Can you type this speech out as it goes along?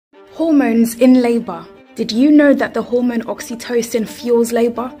Hormones in labour. Did you know that the hormone oxytocin fuels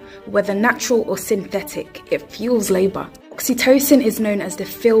labour? Whether natural or synthetic, it fuels labour. Oxytocin is known as the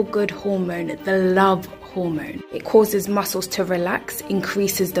feel-good hormone, the love hormone. It causes muscles to relax,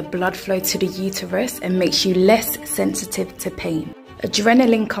 increases the blood flow to the uterus, and makes you less sensitive to pain.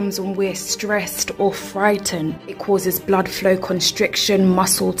 Adrenaline comes when we're stressed or frightened. It causes blood flow constriction,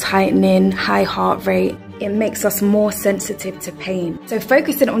 muscle tightening, high heart rate. It makes us more sensitive to pain. So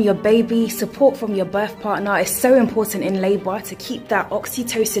focusing on your baby, support from your birth partner is so important in labour to keep that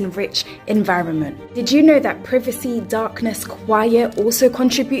oxytocin-rich environment. Did you know that privacy, darkness, quiet also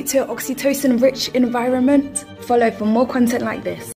contribute to an oxytocin-rich environment? Follow for more content like this.